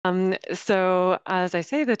So as I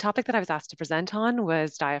say, the topic that I was asked to present on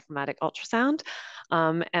was diaphragmatic ultrasound.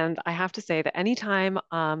 And I have to say that anytime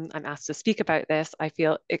I'm asked to speak about this, I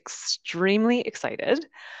feel extremely excited.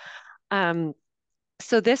 Um,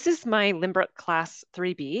 so this is my Limbrook Class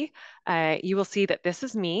 3B. You will see that this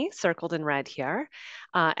is me circled in red here,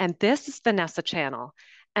 and this is Vanessa Channel.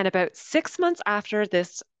 And about 6 months after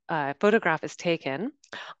this photograph is taken,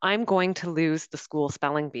 I'm going to lose the school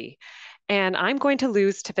spelling bee. And I'm going to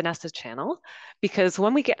lose to Vanessa Channel because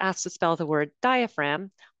when we get asked to spell the word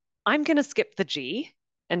diaphragm, I'm going to skip the G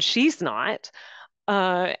and she's not.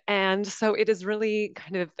 And so it is really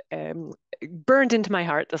kind of burned into my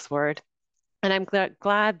heart, this word. And I'm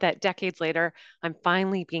glad that decades later, I'm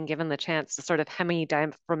finally being given the chance to sort of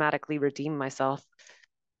hemi-diaphragmatically redeem myself.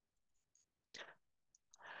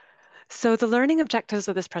 So the learning objectives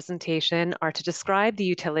of this presentation are to describe the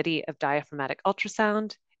utility of diaphragmatic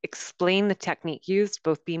ultrasound, explain the technique used,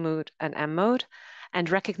 both B mode and M mode, and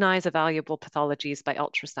recognize valuable pathologies by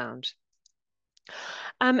ultrasound.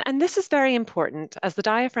 And this is very important as the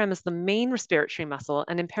diaphragm is the main respiratory muscle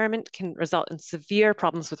and impairment can result in severe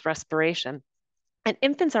problems with respiration. And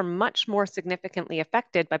infants are much more significantly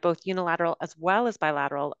affected by both unilateral as well as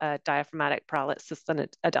bilateral diaphragmatic paralysis than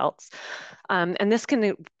adults. And this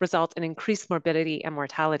can result in increased morbidity and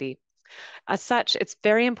mortality. As such, it's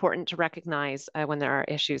very important to recognize when there are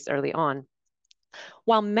issues early on.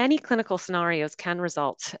 While many clinical scenarios can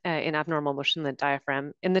result in abnormal motion in the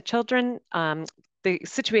diaphragm, in the children, the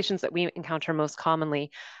situations that we encounter most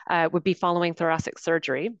commonly would be following thoracic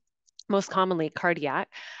surgery, most commonly cardiac,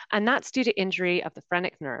 and that's due to injury of the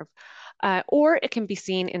phrenic nerve. Or it can be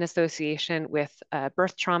seen in association with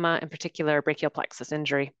birth trauma, in particular brachial plexus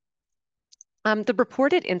injury. The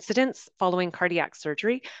reported incidence following cardiac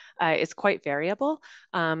surgery is quite variable.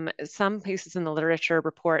 Some places in the literature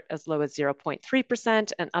report as low as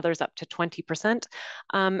 0.3% and others up to 20%.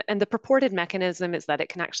 And the purported mechanism is that it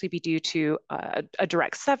can actually be due to a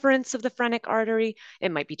direct severance of the phrenic artery.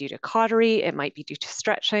 It might be due to cautery. It might be due to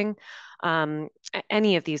stretching,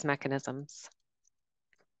 any of these mechanisms.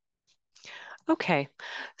 Okay,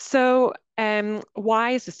 so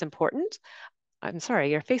why is this important? I'm sorry,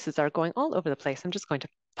 your faces are going all over the place. I'm just going to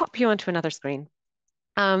pop you onto another screen.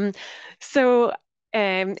 Um, so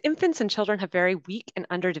infants and children have very weak and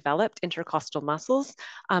underdeveloped intercostal muscles,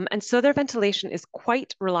 and so their ventilation is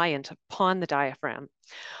quite reliant upon the diaphragm.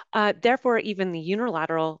 Therefore, even the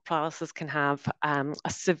unilateral paralysis can have a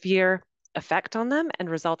severe effect on them and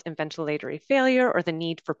result in ventilatory failure or the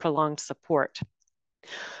need for prolonged support.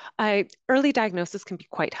 Early diagnosis can be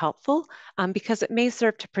quite helpful because it may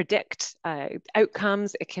serve to predict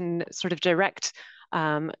outcomes. It can sort of direct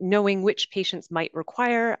knowing which patients might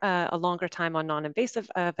require a longer time on non-invasive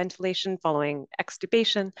ventilation following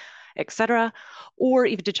extubation, et cetera, or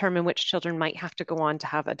even determine which children might have to go on to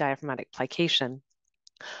have a diaphragmatic plication.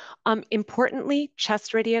 Importantly,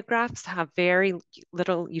 chest radiographs have very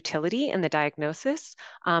little utility in the diagnosis,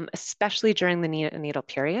 especially during the neonatal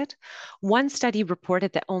period. One study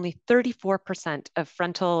reported that only 34% of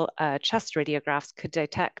frontal chest radiographs could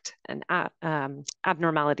detect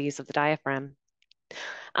abnormalities of the diaphragm.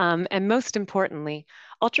 And most importantly,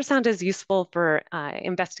 ultrasound is useful for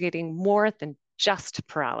investigating more than just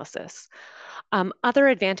paralysis. Other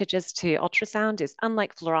advantages to ultrasound is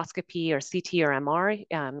unlike fluoroscopy or CT or MR,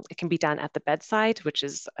 it can be done at the bedside, which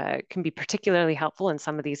can be particularly helpful in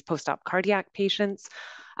some of these post-op cardiac patients.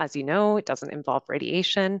 As you know, it doesn't involve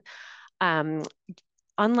radiation.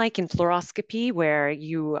 Unlike in fluoroscopy, where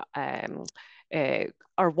you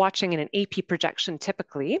are watching in an AP projection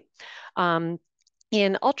typically,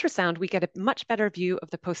 in ultrasound, we get a much better view of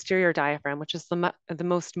the posterior diaphragm, which is the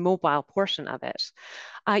most mobile portion of it.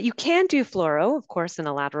 You can do fluoro, of course, in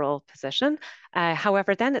a lateral position.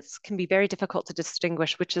 However, then it can be very difficult to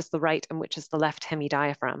distinguish which is the right and which is the left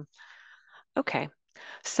hemidiaphragm. Okay,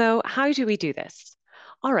 so how do we do this?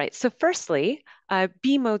 All right, so firstly,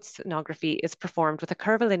 B-mode sonography is performed with a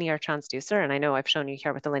curvilinear transducer, and I know I've shown you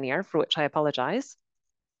here with the linear, for which I apologize,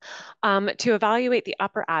 to evaluate the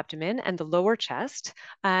upper abdomen and the lower chest,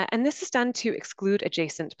 and this is done to exclude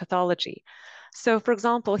adjacent pathology. So for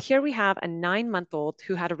example, here we have a 9-month-old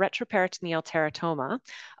who had a retroperitoneal teratoma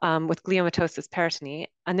with gliomatosis peritone,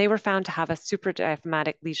 and they were found to have a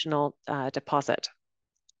supradiaphragmatic lesional deposit.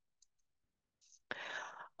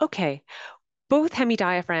 Okay, both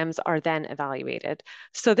hemidiaphragms are then evaluated.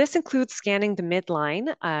 So this includes scanning the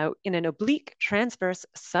midline in an oblique transverse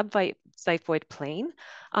subxiphoid plane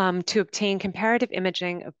to obtain comparative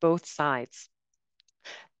imaging of both sides.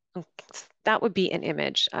 That would be an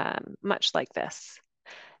image much like this.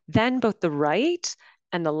 Then both the right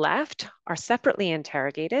and the left are separately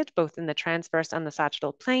interrogated, both in the transverse and the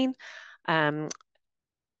sagittal plane, um,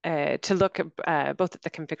 to look at, both at the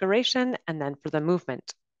configuration and then for the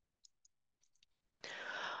movement.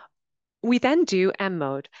 We then do M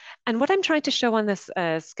mode. And what I'm trying to show on this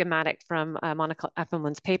schematic from Monica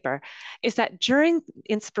Effenman's paper is that during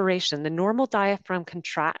inspiration, the normal diaphragm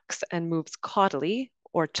contracts and moves caudally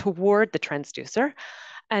or toward the transducer.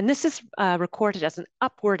 And this is recorded as an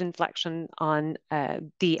upward inflection on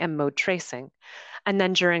the M mode tracing. And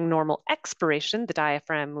then during normal expiration, the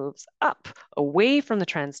diaphragm moves up away from the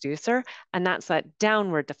transducer, and that's that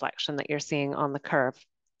downward deflection that you're seeing on the curve.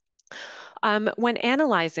 When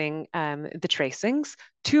analyzing the tracings,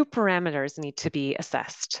 two parameters need to be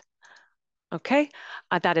assessed. Okay,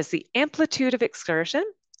 that is the amplitude of excursion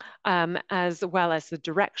as well as the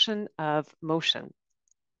direction of motion.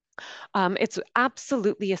 It's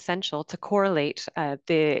absolutely essential to correlate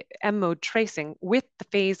the M mode tracing with the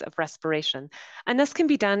phase of respiration. And this can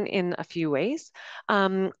be done in a few ways.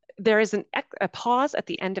 There is a pause at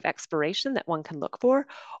the end of expiration that one can look for,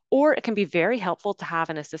 or it can be very helpful to have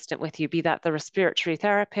an assistant with you, be that the respiratory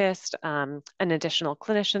therapist, an additional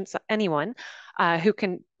clinician, so anyone who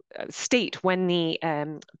can state when the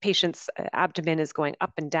patient's abdomen is going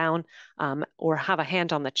up and down, or have a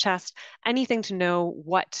hand on the chest, anything to know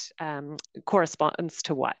what corresponds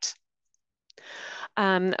to what.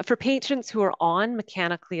 For patients who are on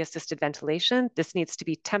mechanically assisted ventilation, this needs to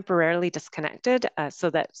be temporarily disconnected so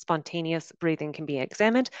that spontaneous breathing can be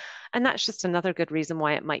examined. And that's just another good reason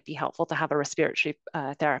why it might be helpful to have a respiratory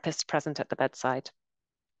therapist present at the bedside.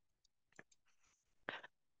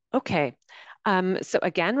 Okay, so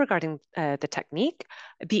again, regarding the technique,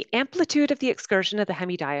 the amplitude of the excursion of the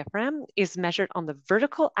hemidiaphragm is measured on the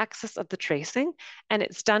vertical axis of the tracing, and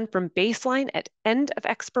it's done from baseline at end of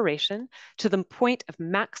expiration to the point of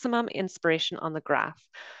maximum inspiration on the graph.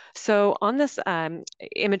 So on this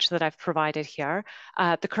image that I've provided here,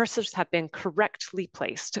 the cursors have been correctly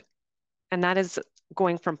placed, and that is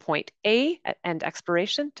going from point A at end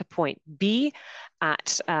expiration to point B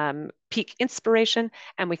at peak inspiration.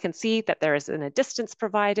 And we can see that there is a distance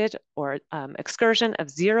provided or excursion of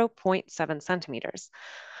 0.7 centimeters.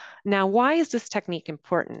 Now, why is this technique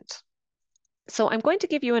important? So I'm going to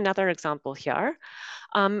give you another example here.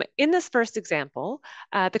 In this first example,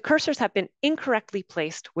 the cursors have been incorrectly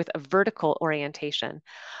placed with a vertical orientation.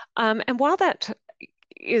 And while that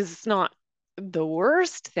is not the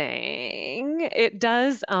worst thing, it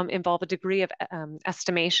does involve a degree of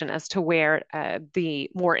estimation as to where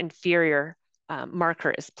the more inferior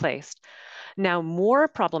marker is placed. Now, more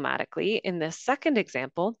problematically, in this second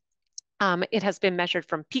example, it has been measured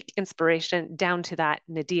from peak inspiration down to that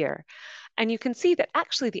nadir. And you can see that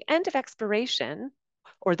actually the end of expiration,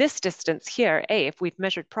 or this distance here, A, if we've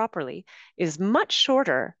measured properly, is much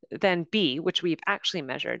shorter than B, which we've actually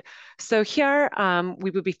measured. So here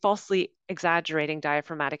we would be falsely exaggerating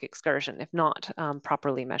diaphragmatic excursion if not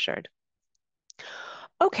properly measured.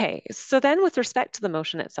 Okay, so then with respect to the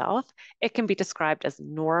motion itself, it can be described as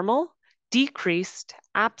normal, decreased,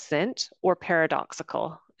 absent, or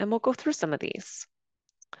paradoxical. And we'll go through some of these.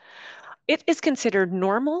 It is considered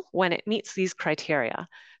normal when it meets these criteria.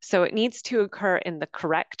 So it needs to occur in the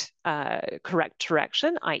correct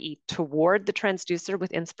direction, i.e. toward the transducer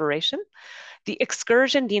with inspiration. The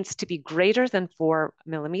excursion needs to be greater than 4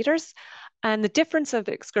 millimeters. And the difference of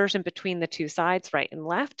excursion between the two sides, right and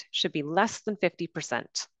left, should be less than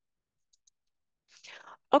 50%.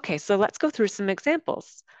 Okay, so let's go through some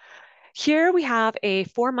examples. Here we have a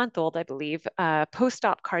 4-month-old, I believe,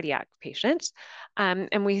 post-op cardiac patient,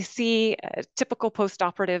 and we see typical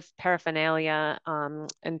post-operative paraphernalia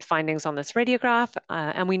and findings on this radiograph,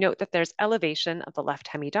 and we note that there's elevation of the left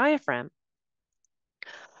hemidiaphragm.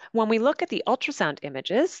 When we look at the ultrasound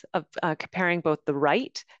images of comparing both the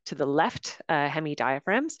right to the left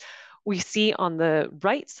hemidiaphragms, we see on the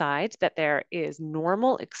right side that there is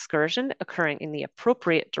normal excursion occurring in the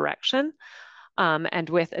appropriate direction, and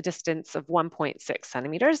with a distance of 1.6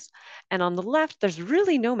 centimeters. And on the left, there's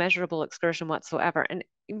really no measurable excursion whatsoever, and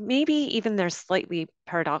maybe even there's slightly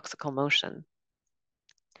paradoxical motion.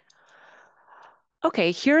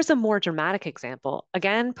 Okay, here's a more dramatic example.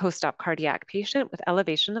 Again, post-op cardiac patient with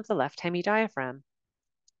elevation of the left hemidiaphragm.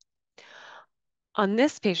 On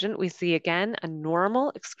this patient, we see again a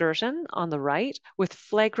normal excursion on the right with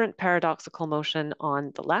flagrant paradoxical motion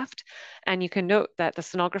on the left. And you can note that the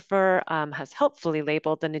sonographer has helpfully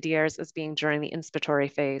labeled the nadirs as being during the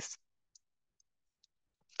inspiratory phase.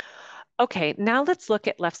 Okay, now let's look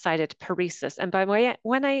at left-sided paresis. And by the way,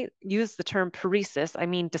 when I use the term paresis, I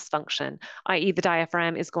mean dysfunction, i.e. the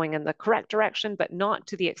diaphragm is going in the correct direction, but not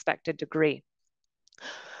to the expected degree.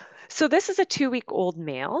 So this is a 2-week-old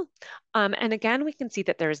male. And again, we can see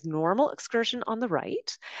that there is normal excursion on the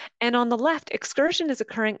right. And on the left, excursion is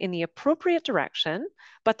occurring in the appropriate direction,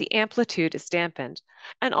 but the amplitude is dampened.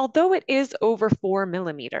 And although it is over 4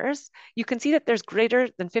 millimeters, you can see that there's greater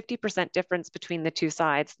than 50% difference between the two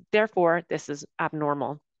sides. Therefore, this is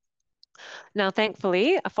abnormal. Now,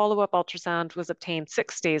 thankfully, a follow-up ultrasound was obtained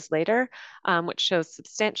 6 days later, which shows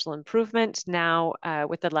substantial improvement now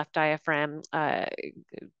with the left diaphragm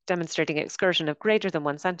demonstrating excursion of greater than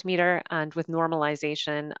 1 centimeter and with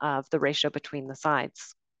normalization of the ratio between the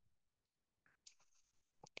sides.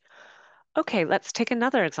 Okay, let's take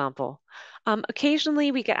another example.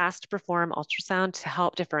 Occasionally, we get asked to perform ultrasound to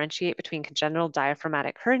help differentiate between congenital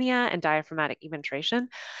diaphragmatic hernia and diaphragmatic eventration,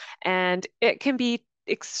 and it can be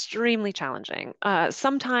extremely challenging.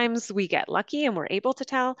 Sometimes we get lucky and we're able to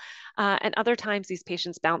tell, and other times these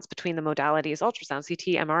patients bounce between the modalities ultrasound,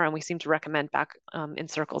 CT, MR, and we seem to recommend back in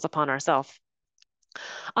circles upon ourselves.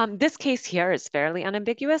 This case here is fairly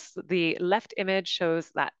unambiguous. The left image shows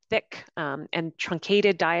that thick and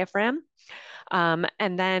truncated diaphragm.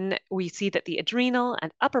 And then we see that the adrenal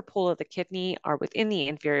and upper pole of the kidney are within the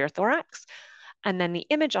inferior thorax. And then the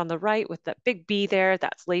image on the right with that big B there,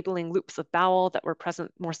 that's labeling loops of bowel that were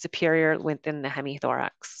present more superior within the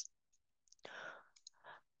hemithorax.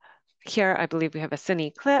 Here, I believe we have a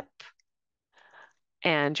cine clip,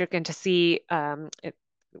 and you're going to see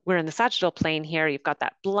we're in the sagittal plane here. You've got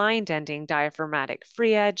that blind ending diaphragmatic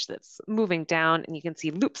free edge that's moving down, and you can see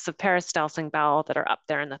loops of peristalsing bowel that are up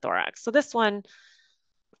there in the thorax. So this one,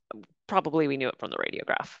 probably we knew it from the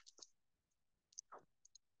radiograph.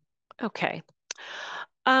 Okay.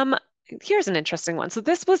 Here's an interesting one. So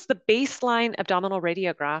this was the baseline abdominal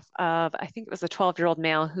radiograph of, I think it was a 12-year-old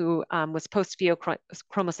male who was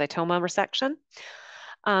post-pheochromocytoma resection.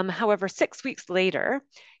 However, 6 weeks later,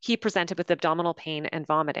 he presented with abdominal pain and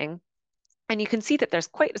vomiting. And you can see that there's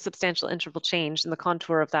quite a substantial interval change in the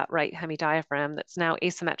contour of that right hemidiaphragm that's now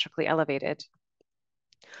asymmetrically elevated.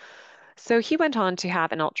 So he went on to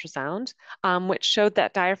have an ultrasound, which showed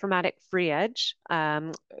that diaphragmatic free edge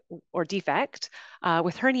or defect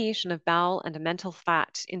with herniation of bowel and a mental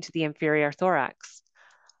fat into the inferior thorax.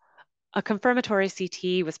 A confirmatory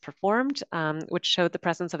CT was performed, which showed the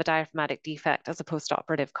presence of a diaphragmatic defect as a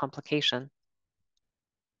postoperative complication.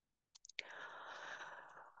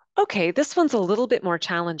 Okay, this one's a little bit more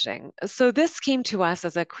challenging. So this came to us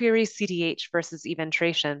as a query CDH versus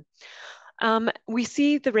eventration. We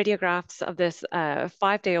see the radiographs of this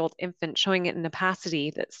 5-day-old infant showing an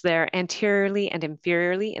opacity that's there anteriorly and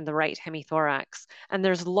inferiorly in the right hemithorax. And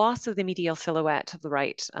there's loss of the medial silhouette of the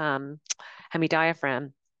right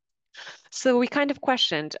hemidiaphragm. So we kind of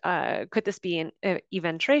questioned, could this be an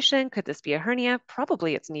eventration? Could this be a hernia?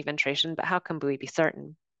 Probably it's an eventration, but how can we be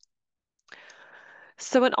certain?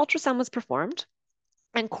 So an ultrasound was performed.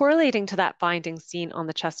 And correlating to that finding seen on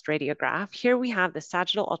the chest radiograph, here we have the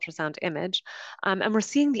sagittal ultrasound image, and we're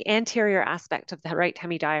seeing the anterior aspect of the right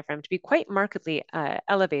hemidiaphragm to be quite markedly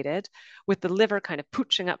elevated, with the liver kind of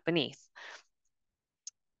pooching up beneath.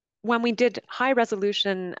 When we did high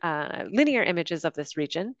resolution linear images of this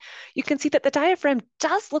region, you can see that the diaphragm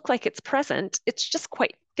does look like it's present. It's just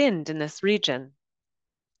quite thinned in this region.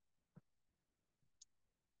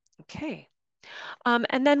 Okay.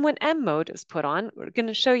 And then when M mode is put on, we're going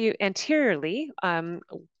to show you anteriorly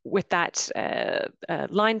with that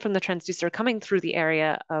line from the transducer coming through the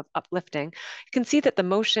area of uplifting. You can see that the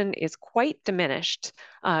motion is quite diminished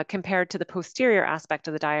compared to the posterior aspect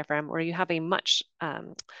of the diaphragm, where you have a much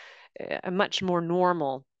more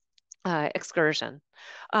normal excursion.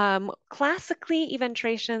 Classically,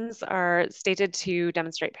 eventrations are stated to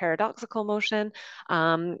demonstrate paradoxical motion,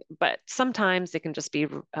 but sometimes they can just be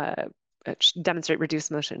demonstrate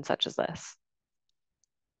reduced motion such as this.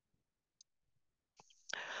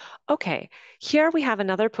 Okay, here we have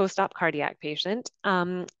another post-op cardiac patient,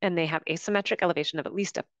 and they have asymmetric elevation of at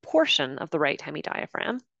least a portion of the right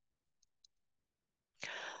hemidiaphragm.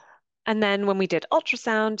 And then when we did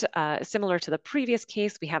ultrasound, similar to the previous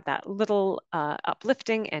case, we have that little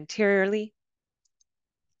uplifting anteriorly.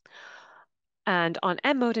 And on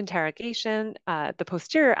M mode interrogation, the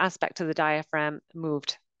posterior aspect of the diaphragm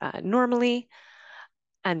moved normally,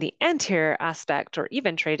 and the anterior aspect or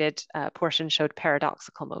eventrated portion showed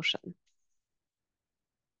paradoxical motion.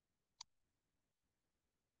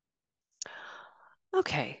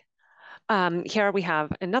 Okay, here we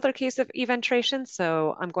have another case of eventration.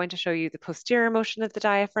 So I'm going to show you the posterior motion of the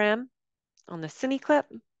diaphragm on the cine clip,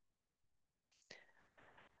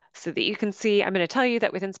 so that you can see, I'm going to tell you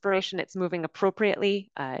that with inspiration, it's moving appropriately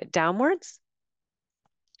downwards,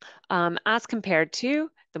 as compared to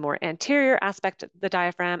the more anterior aspect of the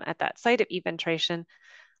diaphragm at that site of eventration,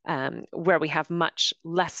 where we have much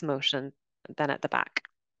less motion than at the back.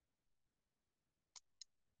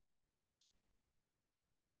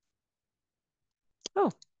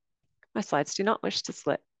 Oh, my slides do not wish to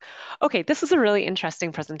split. Okay, this is a really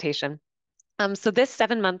interesting presentation. So this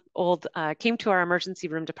 7-month-old came to our emergency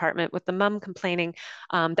room department with the mom complaining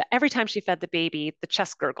that every time she fed the baby, the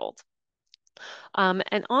chest gurgled.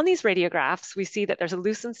 And on these radiographs, we see that there's a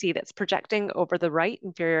lucency that's projecting over the right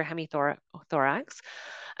inferior hemithorax.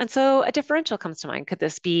 And so a differential comes to mind. Could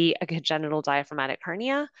this be a congenital diaphragmatic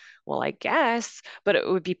hernia? Well, I guess, but it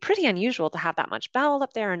would be pretty unusual to have that much bowel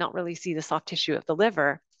up there and not really see the soft tissue of the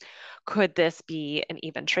liver. Could this be an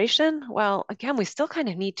eventration? Well, again, we still kind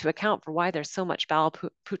of need to account for why there's so much bowel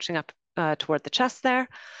pooching up toward the chest there.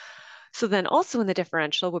 So then also in the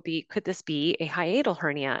differential would be, could this be a hiatal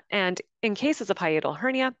hernia? And in cases of hiatal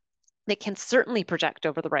hernia, they can certainly project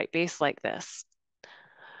over the right base like this.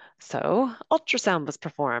 So ultrasound was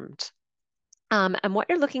performed. And what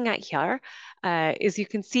you're looking at here is you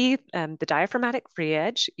can see the diaphragmatic free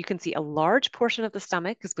edge. You can see a large portion of the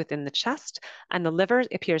stomach is within the chest, and the liver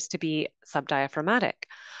appears to be subdiaphragmatic.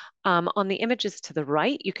 On the images to the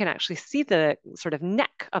right, you can actually see the sort of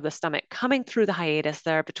neck of the stomach coming through the hiatus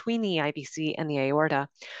there between the IVC and the aorta.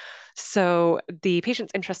 So the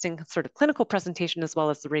patient's interesting sort of clinical presentation as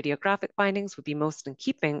well as the radiographic findings would be most in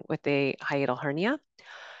keeping with a hiatal hernia.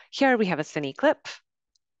 Here we have a cine clip.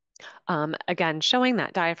 Again, showing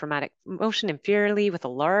that diaphragmatic motion inferiorly with a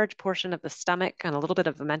large portion of the stomach and a little bit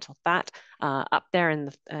of the mental fat up there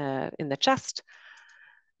in the chest.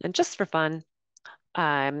 And just for fun,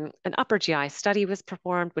 an upper GI study was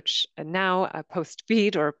performed, which now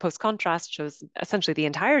post-feed or post-contrast shows essentially the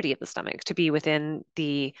entirety of the stomach to be within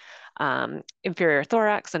the inferior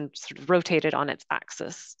thorax and sort of rotated on its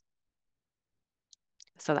axis.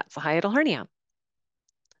 So that's a hiatal hernia.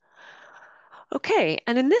 Okay,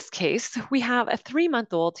 and in this case, we have a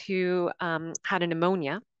 3-month-old who had a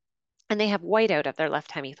pneumonia, and they have whiteout of their left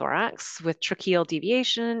hemithorax with tracheal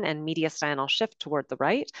deviation and mediastinal shift toward the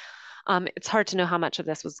right. It's hard to know how much of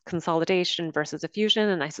this was consolidation versus effusion,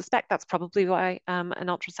 and I suspect that's probably why an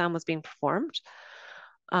ultrasound was being performed.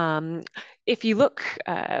 If you look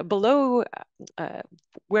below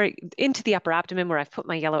where into the upper abdomen where I've put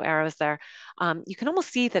my yellow arrows there, you can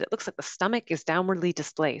almost see that it looks like the stomach is downwardly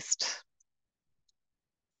displaced.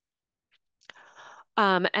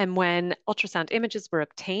 And when ultrasound images were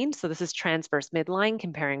obtained, so this is transverse midline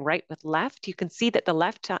comparing right with left, you can see that the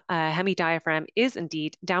left hemidiaphragm is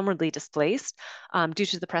indeed downwardly displaced due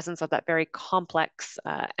to the presence of that very complex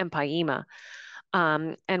empyema.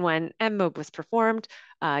 And when M-MOB was performed,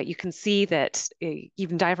 you can see that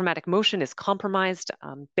even diaphragmatic motion is compromised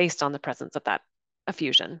based on the presence of that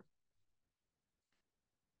effusion.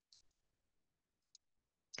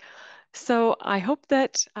 So I hope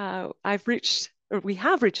that we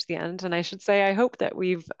have reached the end, and I should say, I hope that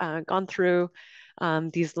we've gone through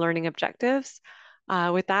these learning objectives.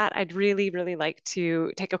 With that, I'd really, really like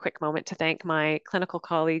to take a quick moment to thank my clinical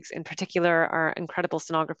colleagues, in particular, our incredible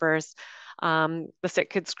sonographers. The Sick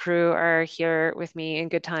Kids crew are here with me in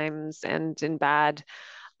good times and in bad.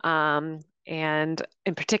 And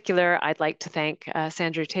in particular, I'd like to thank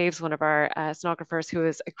Sandra Taves, one of our sonographers, who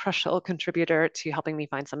is a crucial contributor to helping me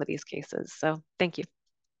find some of these cases. So thank you.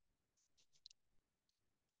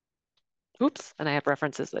 Oops, and I have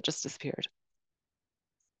references that just disappeared.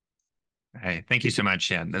 All right, thank you so much.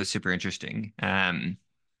 Yeah, that was super interesting.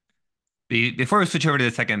 Before we switch over to the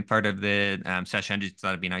second part of the session, I just thought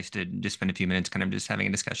it'd be nice to just spend a few minutes kind of just having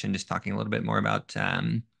a discussion, just talking a little bit more about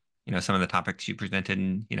some of the topics you presented.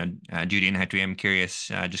 And, Judy and Hetri, I'm curious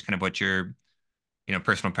just kind of what your,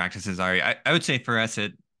 personal practices are. I would say for us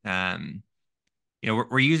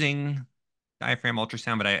we're using diaphragm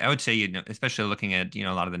ultrasound, but I would say, especially looking at,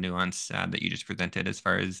 a lot of the nuance that you just presented as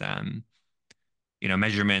far as,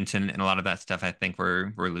 measurements and a lot of that stuff. I think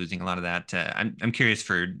we're losing a lot of that. I'm curious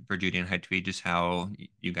for Judy and Hetri, just how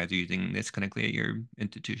you guys are using this clinically at your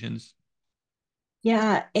institutions.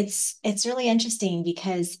 Yeah, it's really interesting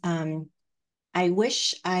because I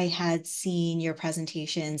wish I had seen your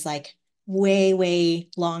presentations like way, way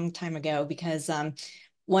long time ago because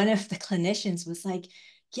one of the clinicians was like,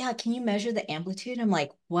 yeah, can you measure the amplitude? I'm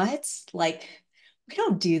like, what? Like, we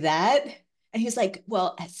don't do that. And he was like,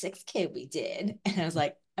 well, at 6K we did. And I was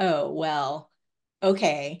like, oh, well,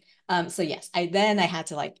 okay. So yes, I had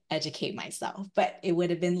to like educate myself, but it would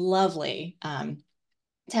have been lovely to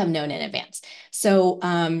have known in advance. So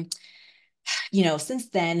since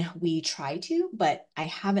then we try to, but I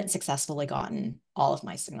haven't successfully gotten all of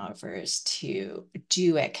my sonographers to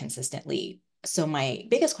do it consistently so my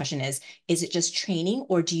biggest question is it just training,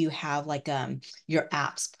 or do you have like your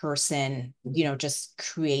apps person, just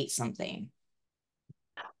create something?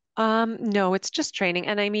 No, it's just training.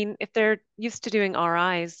 And I mean, if they're used to doing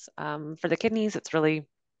RIs for the kidneys, it's really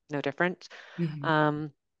no different. Mhm.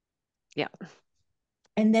 Um, yeah.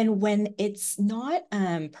 And then when it's not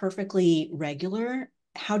perfectly regular,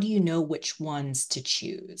 how do you know which ones to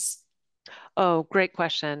choose? Oh, great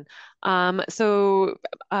question. So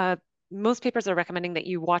most papers are recommending that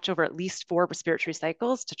you watch over at least 4 respiratory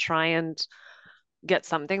cycles to try and get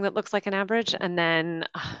something that looks like an average. And then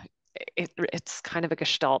it's kind of a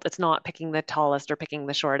gestalt. It's not picking the tallest or picking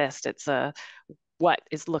the shortest. It's what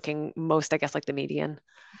is looking most, I guess, like the median.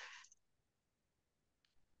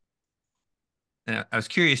 I was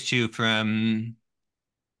curious too,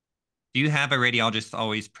 do you have a radiologist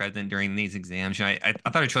always present during these exams? I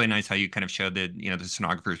thought it's really nice how you kind of showed the, the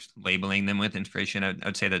sonographers labeling them with inspiration.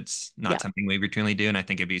 I'd say that's not Yeah. something we routinely do, and I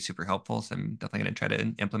think it'd be super helpful. So I'm definitely going to try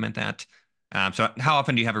to implement that. So how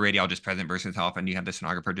often do you have a radiologist present versus how often do you have the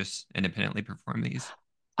sonographer just independently perform these?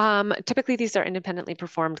 Typically, these are independently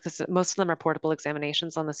performed because most of them are portable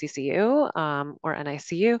examinations on the CCU or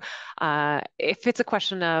NICU. If it's a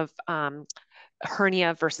question of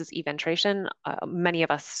hernia versus eventration, many of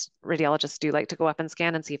us radiologists do like to go up and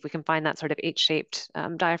scan and see if we can find that sort of H-shaped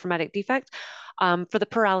diaphragmatic defect. For the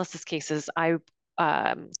paralysis cases, I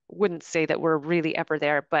wouldn't say that we're really ever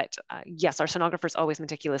there, but yes, our sonographers always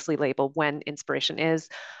meticulously label when inspiration is.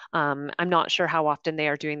 I'm not sure how often they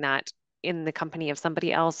are doing that in the company of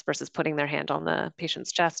somebody else versus putting their hand on the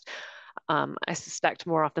patient's chest. I suspect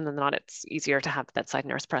more often than not, it's easier to have the bedside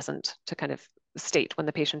nurse present to kind of state when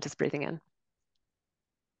the patient is breathing in.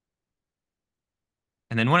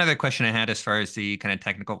 And then one other question I had as far as the kind of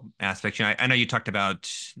technical aspects, I know you talked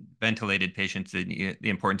about ventilated patients, the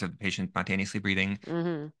importance of the patient spontaneously breathing.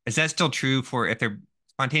 Hmm. Is that still true for if they're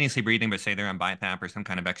spontaneously breathing, but say they're on BiPAP or some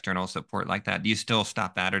kind of external support like that? Do you still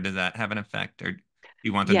stop that, or does that have an effect, or do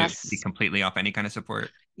you want them to be Yes. completely off any kind of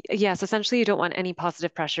support? Yes, essentially, you don't want any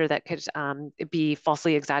positive pressure that could be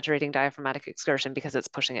falsely exaggerating diaphragmatic excursion because it's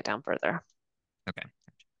pushing it down further. Okay.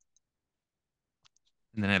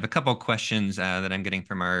 And then I have a couple of questions that I'm getting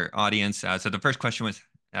from our audience. So the first question was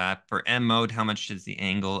for M mode, how much does the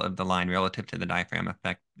angle of the line relative to the diaphragm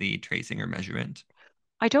affect the tracing or measurement?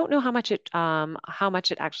 I don't know how much it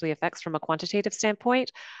actually affects from a quantitative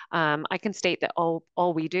standpoint. I can state that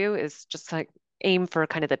all we do is just like aim for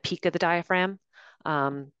kind of the peak of the diaphragm,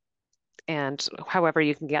 um, and however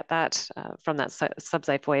you can get that from that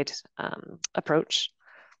subxiphoid approach.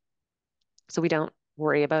 So we don't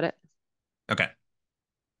worry about it. Okay.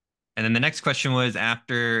 And then the next question was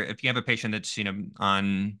after, if you have a patient that's,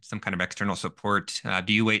 on some kind of external support,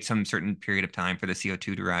 do you wait some certain period of time for the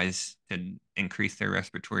CO2 to rise to increase their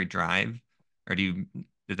respiratory drive? Or does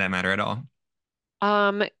that matter at all?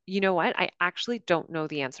 You know what? I actually don't know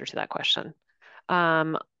the answer to that question.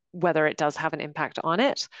 Um, whether it does have an impact on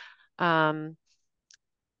it. Um,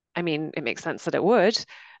 I mean, it makes sense that it would.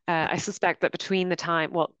 I suspect that between the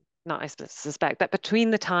time, well, not I suspect that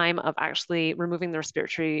between the time of actually removing the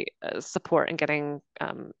respiratory support and getting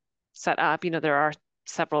set up, there are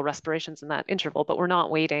several respirations in that interval, but we're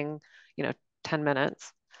not waiting, 10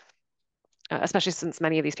 minutes, especially since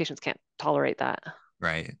many of these patients can't tolerate that.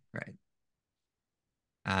 Right, right.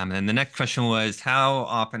 And the next question was, how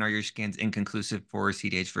often are your scans inconclusive for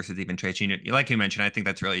CDH versus eventration? Like you mentioned, I think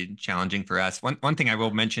that's really challenging for us. One thing I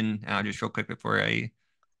will mention, just real quick before I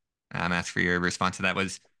ask for your response to that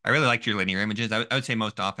was, I really liked your linear images. I would say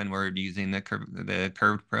most often we're using the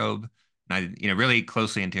curved probe, and really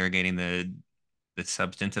closely interrogating the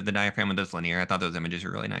substance of the diaphragm with those linear. I thought those images were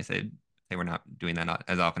really nice. They were not doing that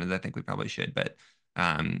as often as I think we probably should. But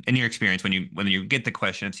in your experience, when you get the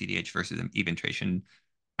question of CDH versus eventration,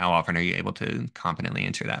 how often are you able to confidently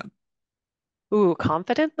answer that? Ooh,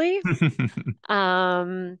 confidently?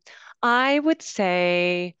 Um, I would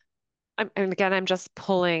say, and again, I'm just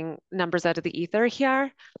pulling numbers out of the ether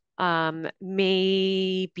here.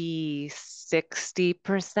 Maybe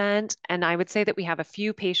 60%. And I would say that we have a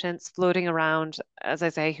few patients floating around, as I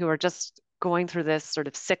say, who are just going through this sort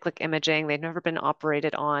of cyclic imaging. They've never been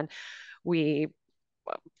operated on. We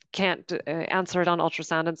can't answer it on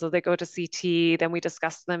ultrasound, and so they go to CT. Then we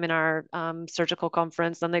discuss them in our surgical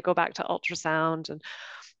conference. Then they go back to ultrasound, and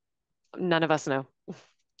none of us know,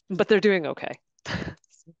 but they're doing okay.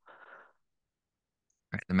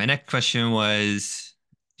 Right. And my next question was,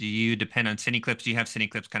 do you depend on cine clips? Do you have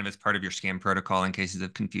cine clips kind of as part of your scan protocol in cases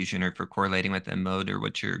of confusion or for correlating with M mode, or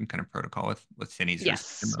what's your kind of protocol with cines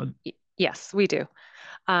versus M Yes, mode? yes, we do.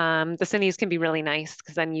 The cinemas can be really nice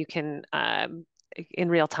because then you can in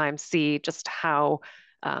real time see just how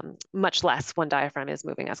much less one diaphragm is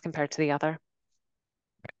moving as compared to the other.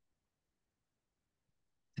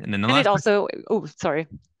 And then the And it last question. also, oh, sorry.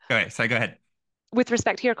 Go ahead. Sorry, go ahead. With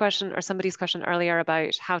respect to your question or somebody's question earlier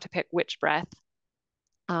about how to pick which breath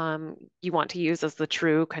you want to use as the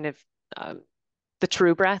true kind of the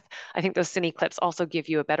true breath, I think those cine clips also give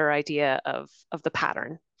you a better idea of the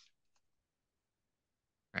pattern.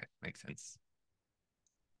 Right, makes sense.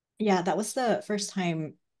 Yeah, that was the first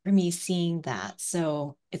time for me seeing that.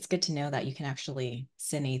 So it's good to know that you can actually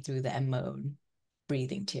cine through the M mode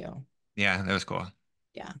breathing too. Yeah, that was cool.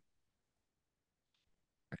 Yeah.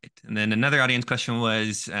 Right. And then another audience question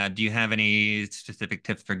was, do you have any specific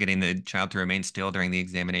tips for getting the child to remain still during the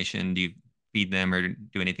examination? Do you feed them or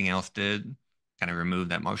do anything else to kind of remove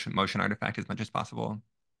that motion artifact as much as possible?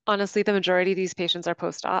 Honestly, the majority of these patients are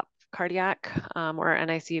post-op cardiac or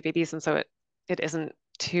NICU babies, and so it isn't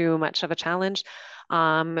too much of a challenge.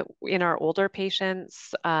 In our older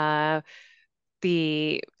patients,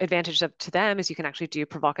 the advantage to them is you can actually do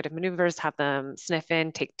provocative maneuvers, have them sniff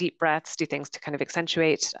in, take deep breaths, do things to kind of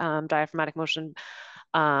accentuate diaphragmatic motion.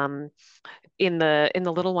 In the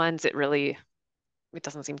little ones, it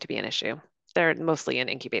doesn't seem to be an issue. They're mostly in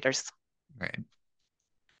incubators. Right.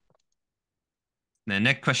 The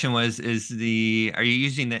next question was, are you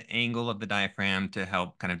using the angle of the diaphragm to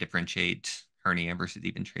help kind of differentiate hernia versus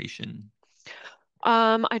eventration?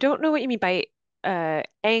 I don't know what you mean by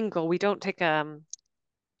angle. We don't take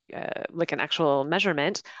like an actual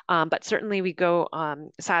measurement, but certainly we go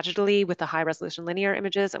sagittally with the high resolution linear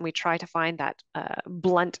images, and we try to find that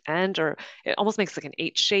blunt end, or it almost makes like an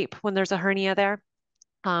H shape when there's a hernia there.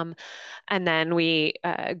 And then we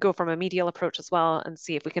go from a medial approach as well and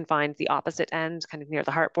see if we can find the opposite end, kind of near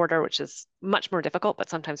the heart border, which is much more difficult, but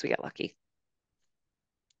sometimes we get lucky.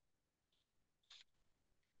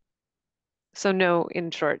 So no,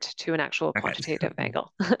 in short, to an actual Okay. quantitative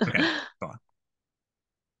angle. Okay, cool.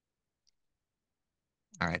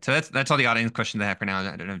 All right, so that's all the audience questions I have for now.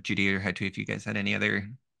 I don't know if Judy or Hetu, if you guys had any other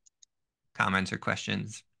comments or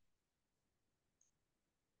questions.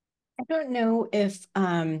 I don't know if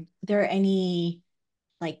there are any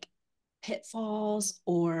like pitfalls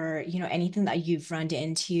or anything that you've run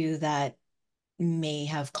into that may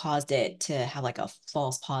have caused it to have like a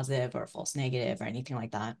false positive or a false negative or anything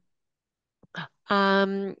like that.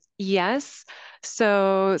 Yes.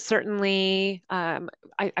 So certainly, I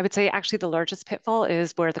would say actually the largest pitfall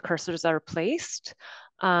is where the cursors are placed,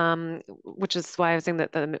 which is why I was saying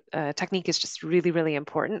that the technique is just really, really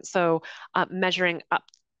important. So measuring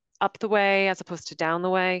up the way as opposed to down the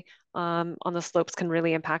way on the slopes can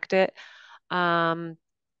really impact it. Um,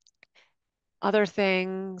 Other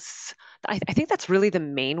things, I think that's really the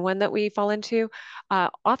main one that we fall into.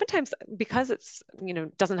 Oftentimes, because it's,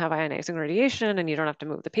 doesn't have ionizing radiation and you don't have to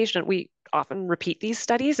move the patient, we often repeat these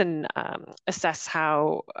studies and assess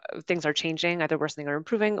how things are changing, either worsening or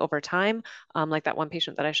improving over time. Like that one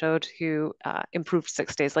patient that I showed who improved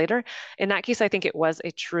 6 days later. In that case, I think it was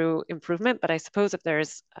a true improvement, but I suppose if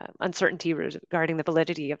there's uncertainty regarding the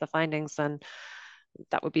validity of the findings, then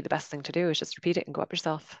that would be the best thing to do is just repeat it and go up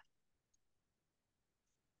yourself.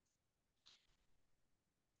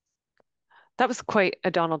 That was quite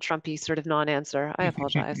a Donald Trumpy sort of non-answer. I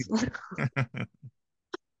apologize.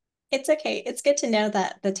 It's okay. It's good to know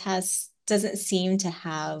that the test doesn't seem to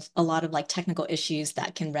have a lot of like technical issues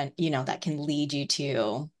that can that can lead you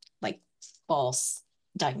to like false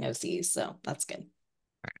diagnoses. So that's good.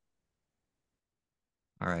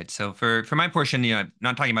 All right. So for my portion,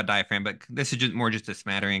 not talking about diaphragm, but this is just a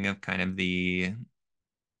smattering of kind of the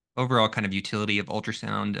overall kind of utility of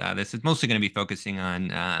ultrasound. This is mostly going to be focusing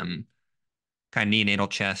on kind of neonatal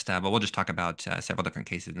chest, but we'll just talk about several different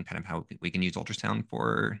cases and kind of how we can use ultrasound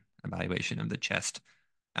for evaluation of the chest.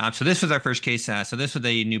 So this was our first case. So this was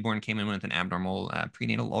a newborn came in with an abnormal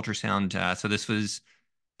prenatal ultrasound. So this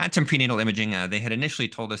had some prenatal imaging. They had initially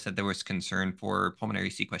told us that there was concern for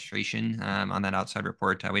pulmonary sequestration on that outside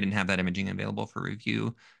report. We didn't have that imaging available for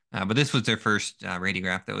review, but this was their first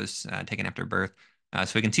radiograph that was taken after birth.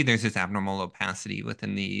 So we can see there's this abnormal opacity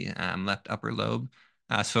within the left upper lobe.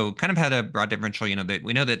 So kind of had a broad differential, that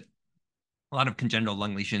we know that a lot of congenital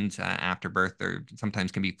lung lesions after birth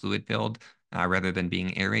sometimes can be fluid filled rather than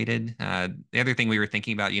being aerated. The other thing we were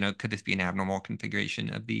thinking about, could this be an abnormal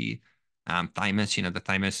configuration of the thymus? The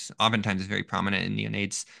thymus oftentimes is very prominent in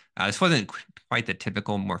neonates. This wasn't quite the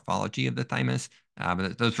typical morphology of the thymus,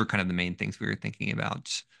 but those were kind of the main things we were thinking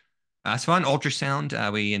about. So on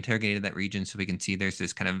ultrasound, we interrogated that region so we can see there's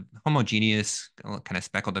this kind of homogeneous, kind of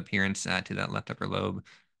speckled appearance to that left upper lobe.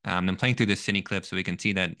 Then playing through this cine clip so we can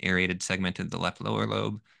see that aerated segment of the left lower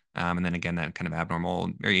lobe. And then again, that kind of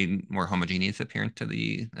abnormal, very more homogeneous appearance to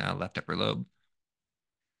the left upper lobe.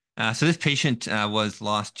 So this patient was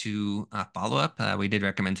lost to follow-up. We did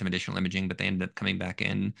recommend some additional imaging, but they ended up coming back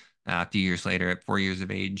in a few years later at 4 years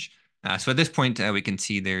of age. So at this point, we can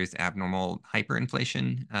see there's abnormal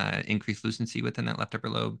hyperinflation, increased lucency within that left upper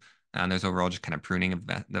lobe. There's overall just kind of pruning of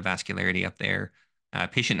the vascularity up there.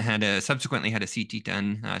 Patient subsequently had a CT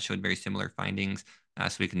done, showed very similar findings.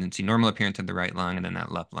 So we can see normal appearance of the right lung, and then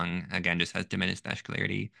that left lung, again, just has diminished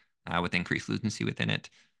vascularity with increased lucency within it.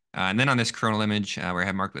 And then on this coronal image, where I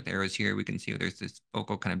have marked with arrows here, we can see there's this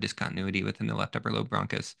focal kind of discontinuity within the left upper lobe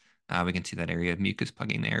bronchus. We can see that area of mucus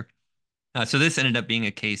plugging there. So this ended up being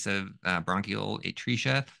a case of bronchial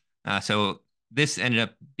atresia. So this ended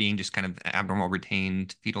up being just kind of abnormal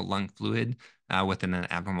retained fetal lung fluid within an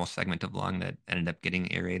abnormal segment of lung that ended up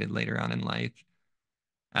getting aerated later on in life.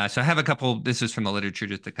 So I have a couple, this is from the literature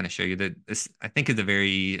just to kind of show you that this, I think, is a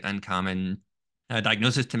very uncommon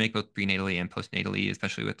diagnosis to make both prenatally and postnatally,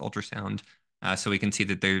 especially with ultrasound. So we can see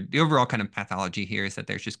that the overall kind of pathology here is that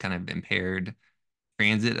there's just kind of impaired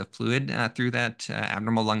transit of fluid through that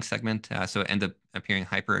abnormal lung segment. So it ends up appearing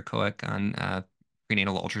hyperechoic on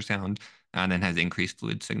prenatal ultrasound and then has increased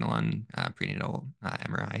fluid signal on prenatal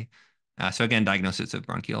MRI. So again, diagnosis of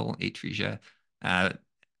bronchial atresia.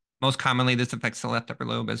 Most commonly, this affects the left upper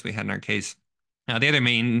lobe, as we had in our case. The other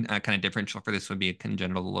main kind of differential for this would be a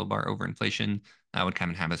congenital lobar overinflation, would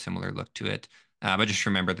kind of have a similar look to it. But just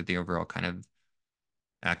remember that the overall kind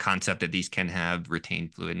of concept that these can have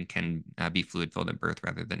retained fluid and can be fluid filled at birth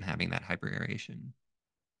rather than having that hyperaeration.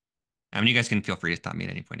 You guys can feel free to stop me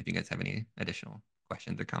at any point if you guys have any additional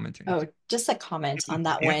questions or comments or anything. Oh, just a comment on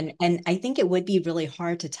that Yeah. one. And I think it would be really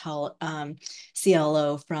hard to tell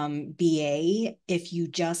CLO from BA if you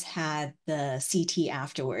just had the CT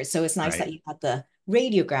afterwards. So it's nice that you had the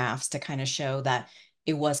radiographs to kind of show that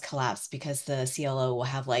it was collapsed, because the CLO will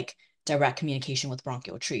have like direct communication with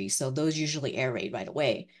bronchial trees. So those usually aerate right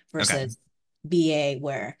away versus BA,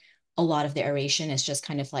 where a lot of the aeration is just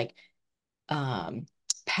kind of like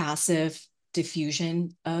passive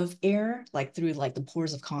diffusion of air, like through like the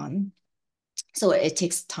pores of Kahn. So it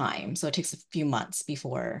takes time. So it takes a few months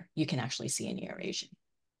before you can actually see any aeration.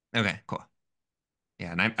 Okay, cool.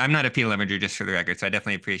 Yeah, and I'm not a field imager, just for the record, so I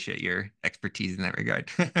definitely appreciate your expertise in that regard.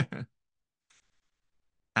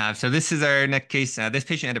 So this is our next case. This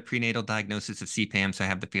patient had a prenatal diagnosis of CPAM, so I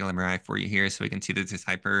have the fetal MRI for you here. So we can see that this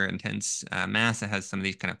hyper intense mass that has some of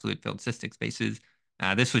these kind of fluid-filled cystic spaces.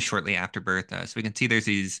 This was shortly after birth. So we can see there's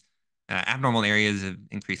these abnormal areas of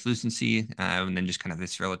increased lucency, and then just kind of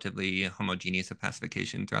this relatively homogeneous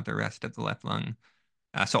opacification throughout the rest of the left lung.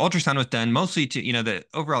 So ultrasound was done mostly to, the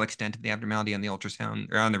overall extent of the abnormality on the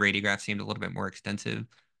ultrasound or on the radiograph seemed a little bit more extensive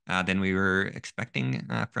than we were expecting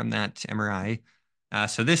from that MRI.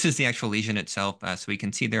 So this is the actual lesion itself. So we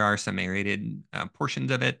can see there are some aerated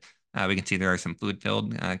portions of it. We can see there are some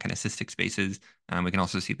fluid-filled kind of cystic spaces. We can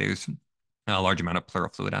also see there's a large amount of pleural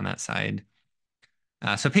fluid on that side.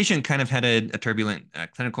 So patient kind of had a turbulent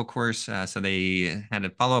clinical course. So they had a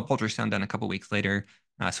follow-up ultrasound done a couple weeks later.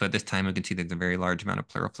 So at this time, we can see there's a very large amount of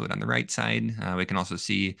pleural fluid on the right side. We can also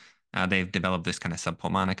see they've developed this kind of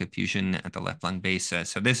subpulmonic effusion at the left lung base.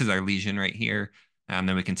 So this is our lesion right here.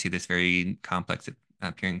 Then we can see this very complex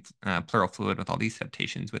appearing pleural fluid with all these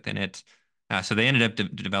septations within it. So they ended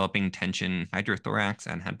up developing tension hydrothorax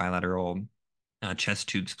and had bilateral chest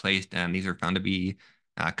tubes placed. And these are found to be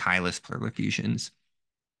chylous pleural effusions.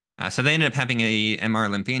 So they ended up having a MR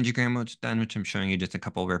lymphangiogram which I'm showing you just a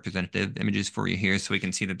couple of representative images for you here. So we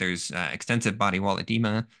can see that there's extensive body wall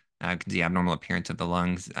edema. You can see abnormal appearance of the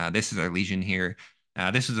lungs. This is our lesion here.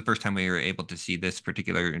 This was the first time we were able to see this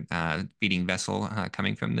particular feeding vessel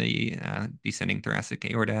coming from the descending thoracic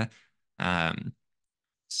aorta.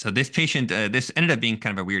 So this patient, this ended up being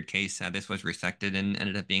kind of a weird case. This was resected and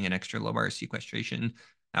ended up being an extralobar sequestration,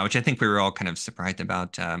 which I think we were all kind of surprised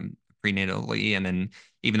about prenatally, and then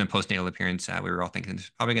even the postnatal appearance, we were all thinking this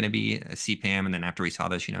is probably going to be a CPAM, and then after we saw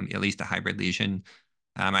this, at least a hybrid lesion.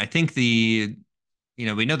 I think we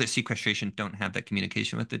know that sequestration don't have that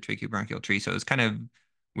communication with the tracheobronchial tree, so it's kind of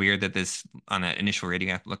weird that this on that initial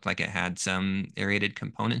radiograph looked like it had some aerated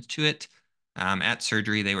components to it. At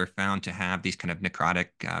surgery, they were found to have these kind of necrotic,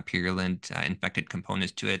 purulent, infected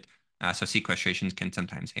components to it. So sequestrations can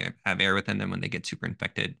sometimes have air within them when they get super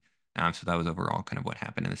infected. So that was overall kind of what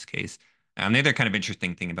happened in this case. The other kind of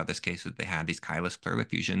interesting thing about this case was they had these chylous pleural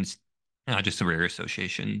effusions, just a rare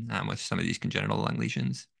association with some of these congenital lung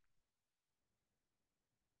lesions.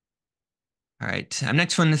 All right,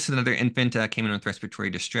 next one, this is another infant came in with respiratory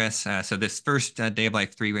distress. So this first day of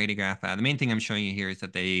life 3 radiograph, the main thing I'm showing you here is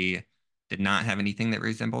that they did not have anything that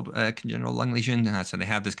resembled a congenital lung lesion. So they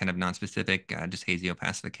have this kind of nonspecific, just hazy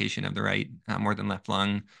opacification of the right more than left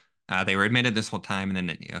lung. They were admitted this whole time, and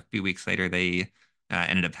then a few weeks later, they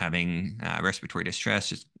ended up having respiratory distress,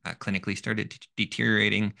 just clinically started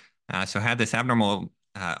deteriorating. So had this abnormal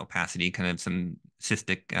opacity, kind of some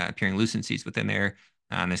cystic appearing lucencies within there,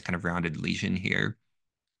 and this kind of rounded lesion here.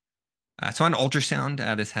 So on ultrasound,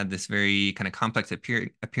 this had this very kind of complex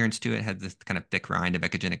appearance to it. Had this kind of thick rind of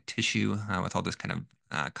echogenic tissue with all this kind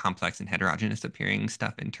of complex and heterogeneous appearing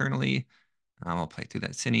stuff internally. I'll play through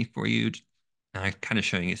that cine for you, kind of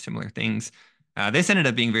showing you similar things. This ended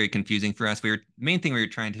up being very confusing for us. Main thing we were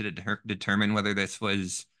trying to determine whether this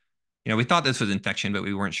was, we thought this was infection, but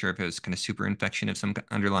we weren't sure if it was kind of super infection of some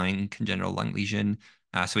underlying congenital lung lesion.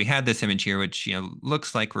 So we had this image here, which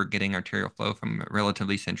looks like we're getting arterial flow from a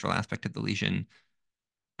relatively central aspect of the lesion.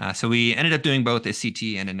 So we ended up doing both a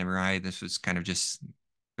CT and an MRI. This was kind of just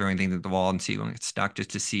throwing things at the wall and see when it's stuck, just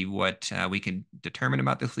to see what we could determine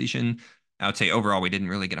about this lesion. I would say overall, we didn't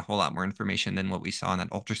really get a whole lot more information than what we saw in that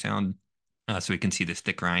ultrasound. So we can see this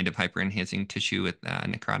thick rind of hyperenhancing tissue with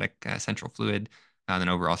necrotic central fluid, and then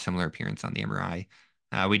overall similar appearance on the MRI.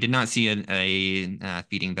 We did not see a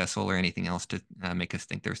feeding vessel or anything else to make us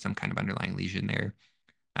think there was some kind of underlying lesion there.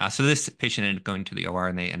 So this patient ended up going to the OR,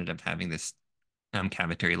 and they ended up having this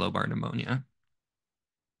cavitary lobar pneumonia.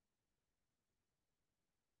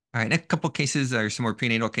 All right, next couple cases are some more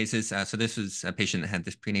prenatal cases. So this was a patient that had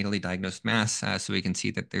this prenatally diagnosed mass. So we can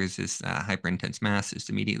see that there's this hyperintense mass just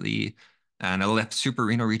immediately in the left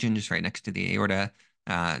suprarenal region, just right next to the aorta,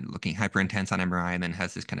 looking hyperintense on MRI, and then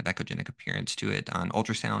has this kind of echogenic appearance to it on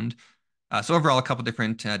ultrasound. So overall, a couple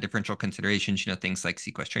different differential considerations. Things like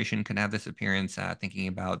sequestration could have this appearance. Thinking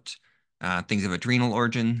about things of adrenal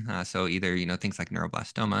origin. So either things like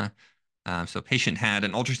neuroblastoma. So patient had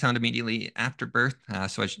an ultrasound immediately after birth.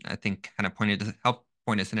 So I think kind of help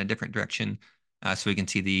point us in a different direction. So we can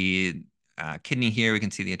see the kidney here, we can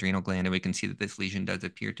see the adrenal gland, and we can see that this lesion does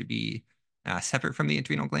appear to be separate from the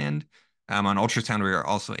adrenal gland. On ultrasound, we were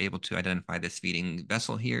also able to identify this feeding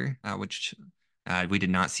vessel here, which we did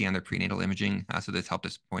not see on the prenatal imaging. So this helped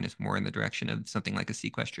us point us more in the direction of something like a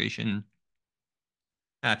sequestration.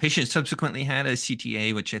 Patient subsequently had a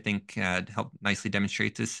CTA, which I think helped nicely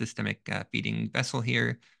demonstrate this systemic feeding vessel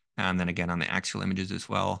here. And then again on the axial images as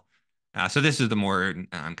well. So this is the more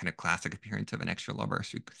kind of classic appearance of an extralobar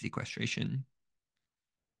sequestration.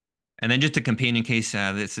 And then just a companion case,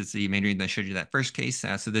 this is the main reason I showed you that first case.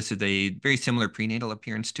 So this is a very similar prenatal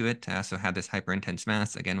appearance to it. So had this hyperintense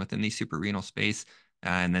mass, again, within the suprarenal space,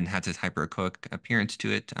 and then has this hyperechoic appearance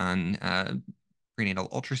to it on prenatal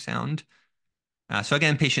ultrasound. So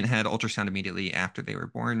again, patient had ultrasound immediately after they were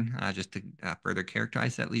born, just to further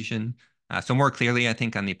characterize that lesion. So more clearly, I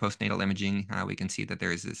think on the postnatal imaging, we can see that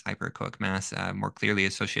there is this hyperechoic mass more clearly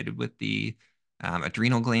associated with the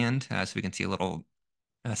adrenal gland. So we can see a little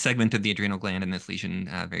segment of the adrenal gland in this lesion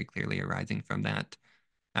very clearly arising from that.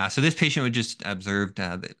 So this patient was just observed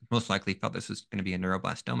that most likely felt this was going to be a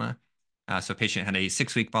neuroblastoma. So patient had a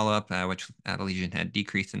 6-week follow-up, which the lesion had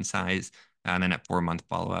decreased in size, and then at 4-month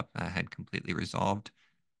follow-up had completely resolved.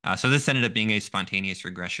 So this ended up being a spontaneous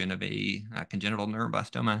regression of a congenital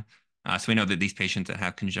neuroblastoma. So we know that these patients that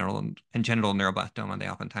have congenital neuroblastoma, they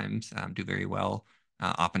oftentimes do very well.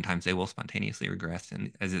 Oftentimes they will spontaneously regress,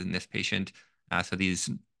 and as in this patient. So these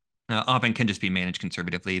often can just be managed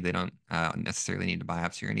conservatively. They don't necessarily need to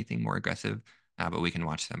biopsy or anything more aggressive, but we can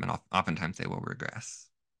watch them, and oftentimes they will regress.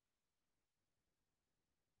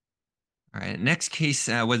 All right, next case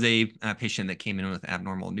was a patient that came in with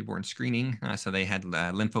abnormal newborn screening. So they had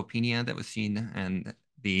lymphopenia that was seen, and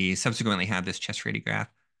they subsequently had this chest radiograph.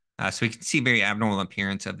 So we can see very abnormal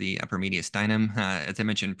appearance of the upper mediastinum. As I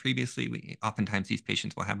mentioned previously, oftentimes these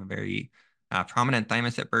patients will have a very prominent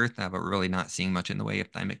thymus at birth, but we're really not seeing much in the way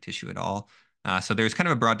of thymic tissue at all. So there's kind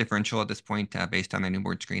of a broad differential at this point based on their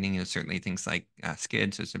newborn screening. Certainly things like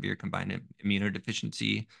SCID, so severe combined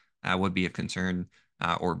immunodeficiency, would be of concern.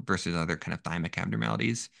 Or versus other kind of thymic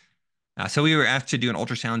abnormalities. So we were asked to do an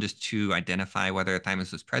ultrasound just to identify whether a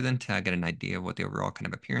thymus was present, get an idea of what the overall kind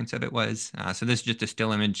of appearance of it was. So this is just a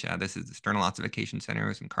still image. This is the sternal ossification center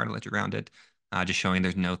with some cartilage around it, just showing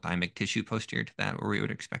there's no thymic tissue posterior to that where we would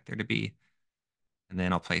expect there to be. And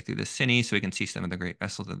then I'll play through the cine so we can see some of the great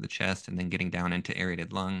vessels of the chest, and then getting down into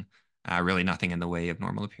aerated lung. Really nothing in the way of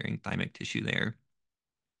normal appearing thymic tissue there.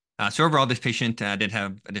 So overall, this patient did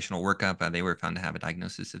have additional workup. They were found to have a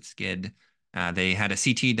diagnosis of SCID. They had a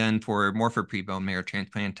CT done for pre-bone marrow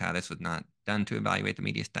transplant. This was not done to evaluate the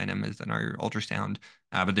mediastinum as in our ultrasound,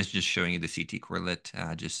 but this is just showing you the CT correlate,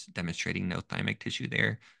 just demonstrating no thymic tissue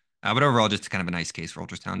there. But overall, just kind of a nice case for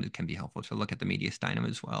ultrasound. It can be helpful to look at the mediastinum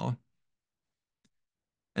as well.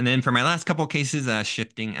 And then for my last couple of cases,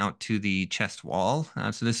 shifting out to the chest wall.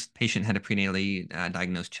 So this patient had a prenatally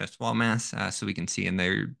diagnosed chest wall mass. So we can see in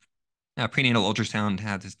their prenatal ultrasound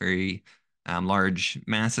had this very large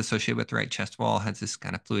mass associated with the right chest wall, has this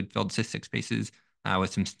kind of fluid-filled cystic spaces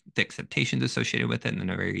with some thick septations associated with it, and then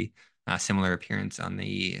a very similar appearance on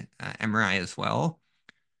the MRI as well.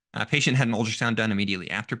 Patient had an ultrasound done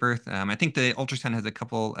immediately after birth. I think the ultrasound has a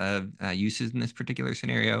couple of uses in this particular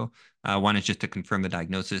scenario. One is just to confirm the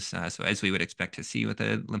diagnosis. So as we would expect to see with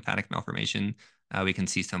a lymphatic malformation, we can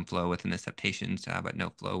see some flow within the septations, but no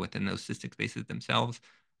flow within those cystic spaces themselves.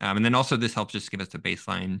 And then also this helps just give us a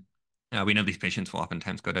baseline. We know these patients will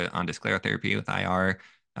oftentimes go on to sclerotherapy with IR.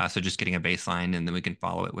 So just getting a baseline, and then we can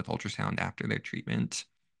follow it with ultrasound after their treatment.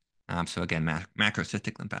 So again,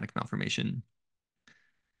 macrocystic lymphatic malformation.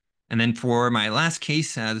 And then for my last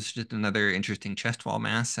case, this is just another interesting chest wall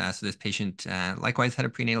mass. So this patient likewise had a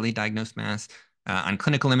prenatally diagnosed mass. On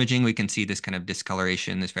clinical imaging, we can see this kind of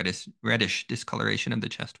discoloration, this reddish discoloration of the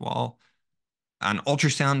chest wall. On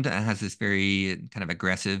ultrasound, it has this very kind of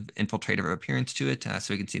aggressive infiltrative appearance to it.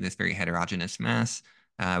 So we can see this very heterogeneous mass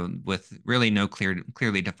with really no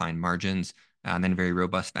clearly defined margins, and then very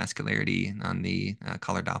robust vascularity on the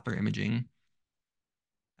color Doppler imaging.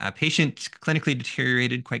 Patient clinically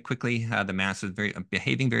deteriorated quite quickly. The mass was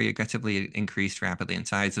behaving very aggressively, increased rapidly in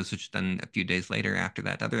size. This was done a few days later after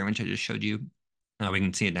that other image I just showed you. We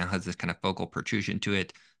can see it now has this kind of focal protrusion to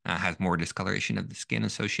it, has more discoloration of the skin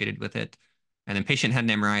associated with it. And then patient had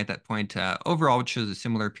an MRI at that point, overall, which shows a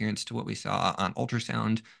similar appearance to what we saw on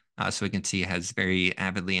ultrasound. So we can see it has very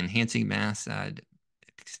avidly enhancing mass,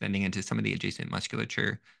 extending into some of the adjacent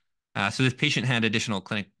musculature. So this patient had additional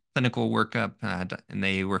clinical workup, and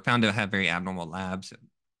they were found to have very abnormal labs.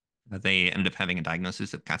 They ended up having a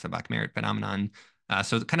diagnosis of Kasabach-Merritt phenomenon.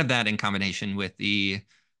 So kind of that in combination with the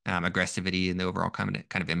aggressivity and the overall kind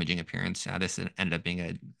of imaging appearance, this ended up being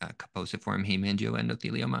a composiform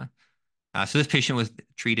hemangioendothelioma. So this patient was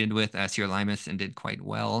treated with sirolimus and did quite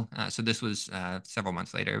well. So this was several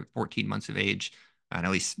months later, 14 months of age, and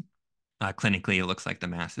at least clinically, it looks like the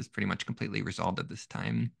mass is pretty much completely resolved at this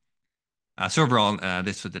time. So overall,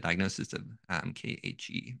 this was the diagnosis of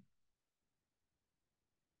KHE.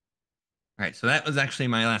 All right, so that was actually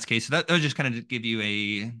my last case. So that was just kind of to give you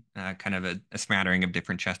a kind of a smattering of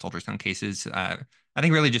different chest ultrasound cases. I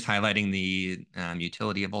think really just highlighting the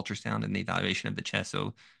utility of ultrasound and the evaluation of the chest.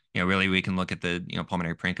 So, really we can look at the,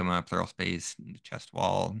 pulmonary parenchyma, pleural space, chest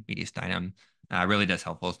wall, mediastinum. Really does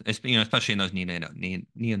help us, especially in those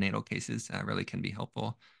neonatal cases, really can be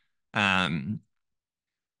helpful.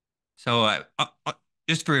 So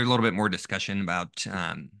just for a little bit more discussion about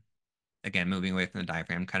again, moving away from the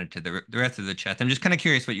diaphragm kind of to the rest of the chest. I'm just kind of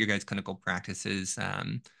curious what your guys' clinical practice is,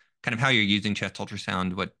 kind of how you're using chest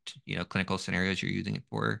ultrasound, what, clinical scenarios you're using it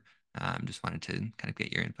for. Just wanted to kind of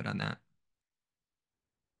get your input on that.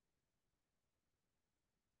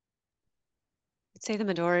 I'd say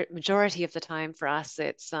the majority of the time for us,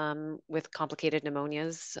 it's with complicated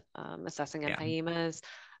pneumonias, assessing empyemas,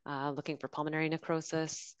 looking for pulmonary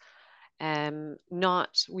necrosis.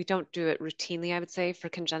 We don't do it routinely, I would say, for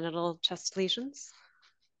congenital chest lesions.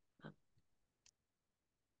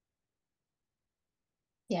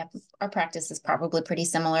 Yeah, our practice is probably pretty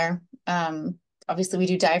similar. Obviously we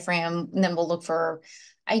do diaphragm, and then we'll look for,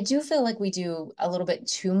 I do feel like we do a little bit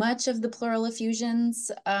too much of the pleural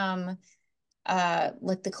effusions. Like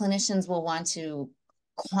the clinicians will want to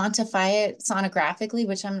quantify it sonographically,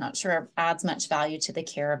 which I'm not sure adds much value to the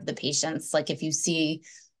care of the patients. Like if you see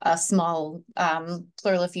a small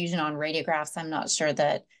pleural effusion on radiographs, I'm not sure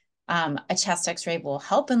that a chest x-ray will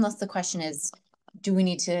help unless the question is, do we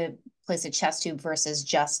need to place a chest tube versus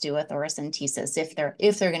just do a thoracentesis if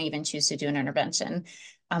they're going to even choose to do an intervention.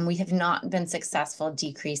 We have not been successful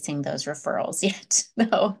decreasing those referrals yet,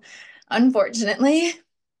 though, unfortunately.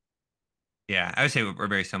 Yeah, I would say we're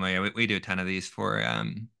very similar. We do a ton of these for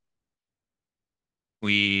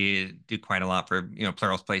we do quite a lot for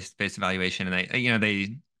pleural space evaluation,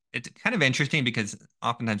 and it's kind of interesting because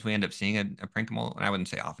oftentimes we end up seeing a parenchymal, and I wouldn't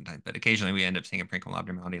say oftentimes, but occasionally we end up seeing a parenchymal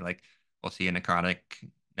abnormality, like we'll see a necrotic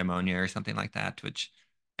pneumonia or something like that, which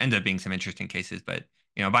ends up being some interesting cases. But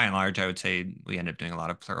by and large, I would say we end up doing a lot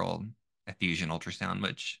of pleural effusion ultrasound,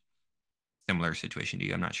 which similar situation to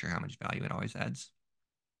you. I'm not sure how much value it always adds.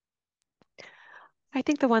 I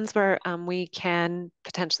think the ones where we can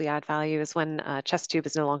potentially add value is when a chest tube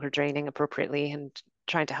is no longer draining appropriately and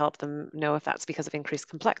trying to help them know if that's because of increased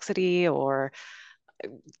complexity or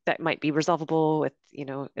that might be resolvable with,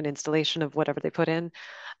 an installation of whatever they put in.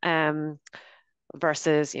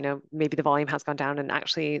 versus, maybe the volume has gone down and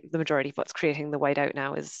actually the majority of what's creating the whiteout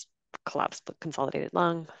now is collapsed but consolidated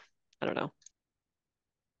lung. I don't know.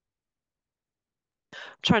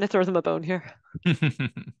 I'm trying to throw them a bone here.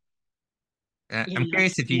 I'm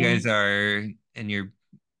curious if you guys are in your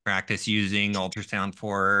practice using ultrasound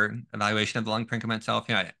for evaluation of the lung parenchyma itself.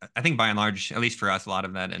 I think by and large, at least for us, a lot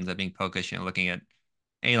of that ends up being focused, looking at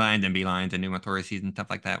A lines and B lines and pneumothoraces and stuff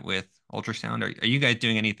like that with ultrasound. Are you guys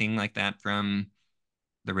doing anything like that from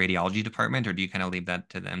the radiology department, or do you kind of leave that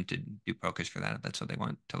to them to do focus for that if that's what they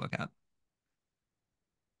want to look at?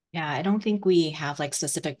 Yeah, I don't think we have like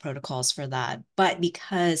specific protocols for that. But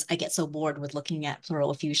because I get so bored with looking at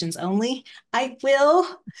pleural effusions only, I will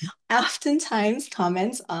oftentimes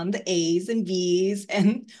comment on the A's and B's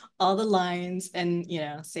and all the lines and,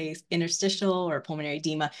 say interstitial or pulmonary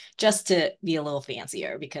edema just to be a little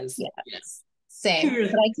fancier because yes. Same, but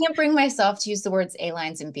I can't bring myself to use the words A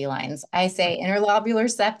lines and B lines. I say interlobular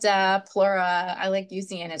septa, pleura. I like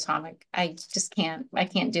using anatomic. I just can't. I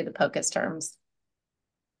can't do the POCUS terms.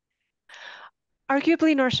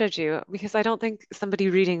 Arguably, nor should you, because I don't think somebody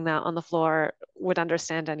reading that on the floor would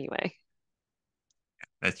understand anyway.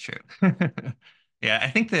 That's true. Yeah, I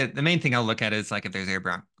think the main thing I'll look at is like if there's air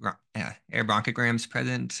bronchograms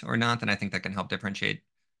present or not, then I think that can help differentiate.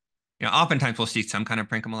 Oftentimes we'll see some kind of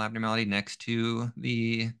parenchymal abnormality next to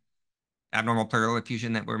the abnormal pleural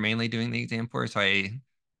effusion that we're mainly doing the exam for. So I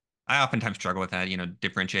oftentimes struggle with that,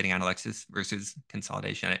 differentiating atelectasis versus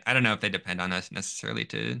consolidation. I don't know if they depend on us necessarily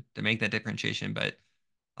to make that differentiation, but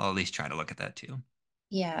I'll at least try to look at that too.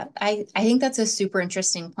 Yeah, I think that's a super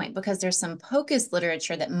interesting point because there's some POCUS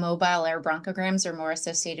literature that mobile air bronchograms are more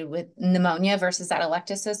associated with pneumonia versus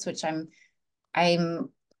atelectasis, which I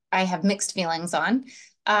have mixed feelings on.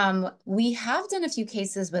 We have done a few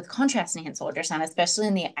cases with contrast enhanced ultrasound, especially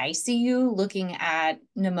in the ICU, looking at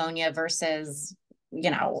pneumonia versus,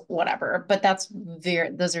 whatever. But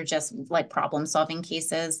those are just like problem solving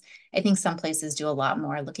cases. I think some places do a lot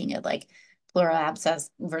more looking at like pleural abscess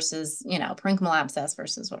versus, parenchymal abscess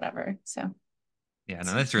versus whatever. So yeah,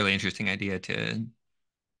 no, that's a really interesting idea to,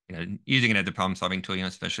 using it as a problem solving tool,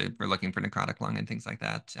 especially if we're looking for necrotic lung and things like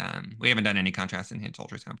that. We haven't done any contrast enhanced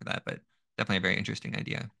ultrasound for that, but definitely a very interesting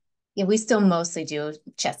idea. Yeah, we still mostly do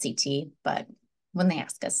chest CT, but when they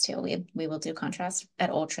ask us to, we will do contrast at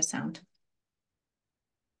ultrasound.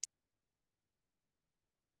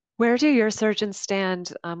 Where do your surgeons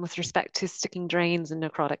stand with respect to sticking drains in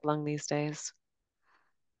necrotic lung these days?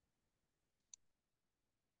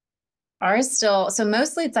 Ours still, so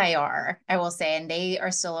mostly it's IR, I will say, and they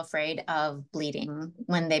are still afraid of bleeding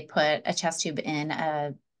when they put a chest tube in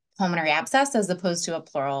a pulmonary abscess as opposed to a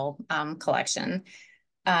pleural collection.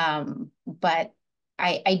 But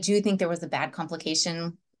I do think there was a bad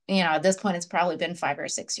complication. At this point, it's probably been 5 or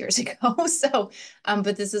 6 years ago. So,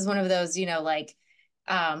 but this is one of those,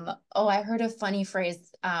 I heard a funny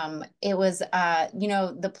phrase. It was,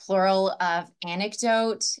 the plural of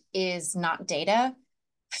anecdote is not data.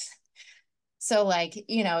 So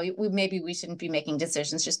we shouldn't be making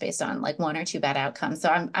decisions just based on like 1 or 2 bad outcomes. So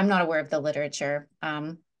I'm not aware of the literature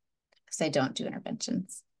because I don't do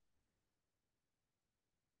interventions.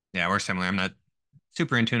 Yeah, we're similar. I'm not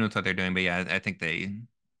super in tune with what they're doing, but yeah, I think they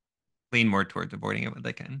lean more towards avoiding it when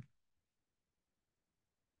they can.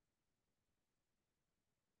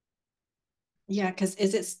 Yeah, because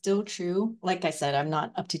is it still true? Like I said, I'm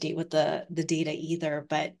not up to date with the data either,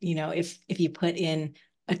 but if you put in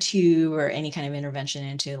a tube or any kind of intervention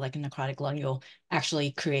into like a necrotic lung, you'll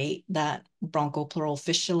actually create that bronchopleural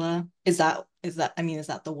fistula. Is that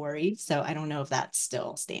the worry? So I don't know if that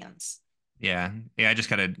still stands. Yeah. I just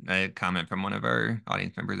got a comment from one of our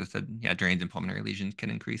audience members that said, yeah, drains and pulmonary lesions can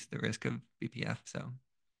increase the risk of BPF. So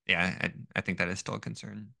yeah, I think that is still a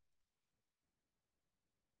concern.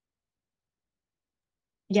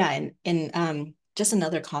 Yeah, and just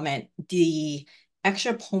another comment, the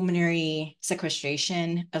extrapulmonary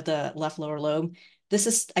sequestration of the left lower lobe, this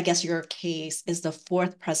is, I guess your case is the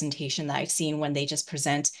 4th presentation that I've seen when they just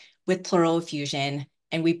present with pleural effusion,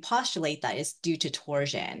 and we postulate that is due to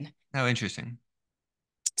torsion. Oh, interesting.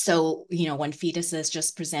 So, when fetuses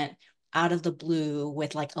just present out of the blue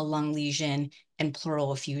with like a lung lesion and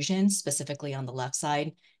pleural effusion, specifically on the left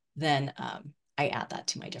side, then I add that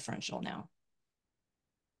to my differential now.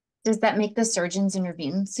 Does that make the surgeons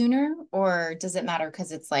intervene sooner, or does it matter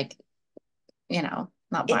because it's like,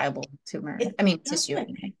 not viable tumor? Tissue.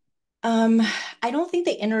 Anyway. I don't think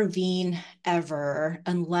they intervene ever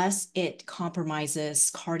unless it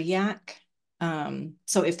compromises cardiac.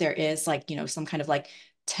 So if there is like, some kind of like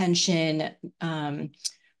tension,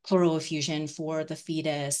 pleural effusion for the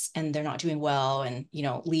fetus and they're not doing well and, you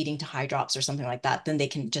know, leading to high drops or something like that, then they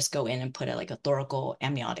can just go in and put like a thoracal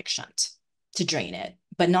amniotic shunt to drain it,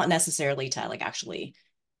 but not necessarily to like actually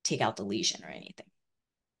take out the lesion or anything.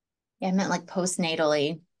 Yeah, I meant like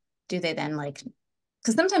postnatally, do they then like,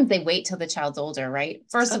 because sometimes they wait till the child's older, right?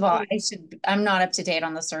 First of all, I'm not up to date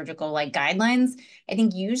on the surgical like guidelines. I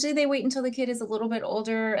think usually they wait until the kid is a little bit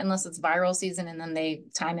older, unless it's viral season, and then they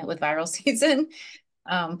time it with viral season.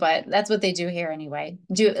 But that's what they do here anyway.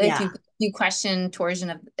 If you question torsion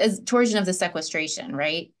of the sequestration,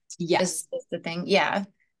 right? Yes. Is the thing. Yeah.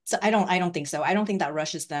 So I don't think so. I don't think that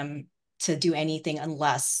rushes them to do anything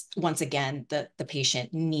unless, once again, the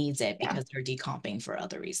patient needs it because they're decomping for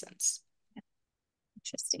other reasons.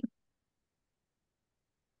 Interesting.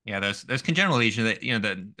 Yeah, those congenital lesions that, you know,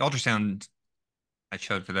 the ultrasound I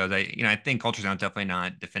showed for those, I think ultrasound is definitely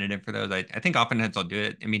not definitive for those. I think oftentimes I'll do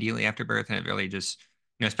it immediately after birth, and it really just,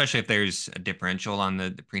 especially if there's a differential on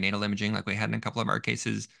the prenatal imaging like we had in a couple of our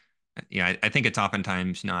cases. I think it's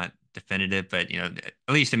oftentimes not definitive, but at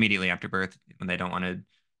least immediately after birth when they don't want to,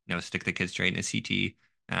 stick the kid straight in a CT,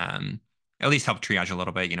 at least help triage a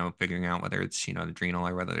little bit, figuring out whether it's, adrenal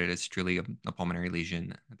or whether it is truly a pulmonary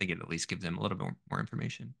lesion. I think it at least gives them a little bit more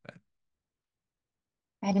information. But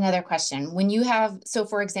I have another question. When you have, so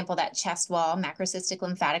for example, that chest wall macrocystic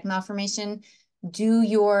lymphatic malformation, do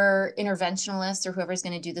your interventionalists or whoever's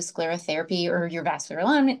going to do the sclerotherapy or your vascular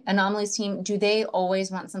anomalies team, do they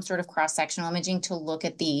always want some sort of cross-sectional imaging to look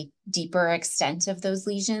at the deeper extent of those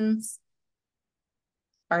lesions?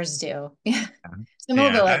 Ours do. Yeah. Some will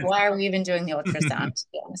be like, why are we even doing the ultrasound? To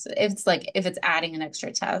be honest, if it's adding an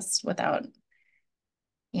extra test without,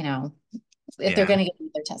 if they're going to get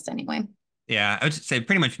another test anyway. Yeah, I would say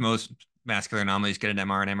pretty much most vascular anomalies get an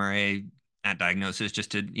MR and MRA at diagnosis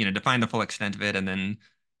just to, define the full extent of it, and then,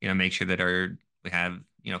 make sure that we have,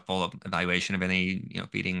 full evaluation of any,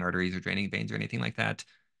 feeding arteries or draining veins or anything like that.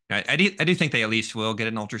 I do think they at least will get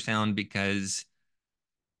an ultrasound because,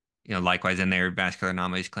 likewise in their vascular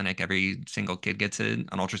anomalies clinic, every single kid gets an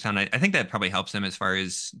ultrasound. I think that probably helps them as far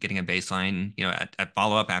as getting a baseline, at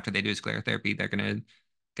follow-up after they do sclerotherapy, they're going to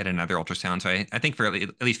get another ultrasound. So I think for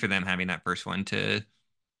at least for them having that first one to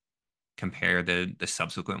compare the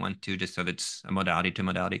subsequent one to, just so that's a modality to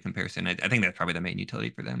modality comparison. I think that's probably the main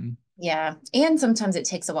utility for them. Yeah, and sometimes it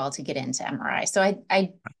takes a while to get into MRI. So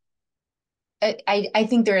I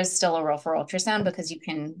think there is still a role for ultrasound because you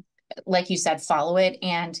can, like you said, follow it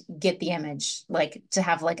and get the image, like to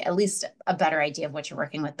have like at least a better idea of what you're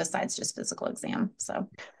working with besides just physical exam. So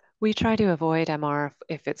we try to avoid MR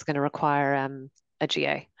if it's going to require a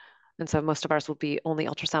GA. And so most of ours will be only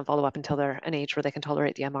ultrasound follow-up until they're an age where they can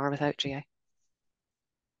tolerate the MR without GA.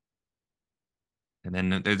 And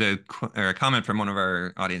then there's a comment from one of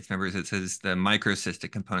our audience members that says the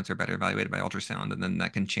microcystic components are better evaluated by ultrasound, and then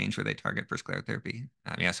that can change where they target for sclerotherapy.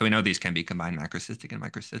 So we know these can be combined macrocystic and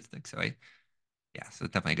microcystic. So so it's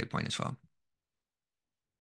definitely a good point as well.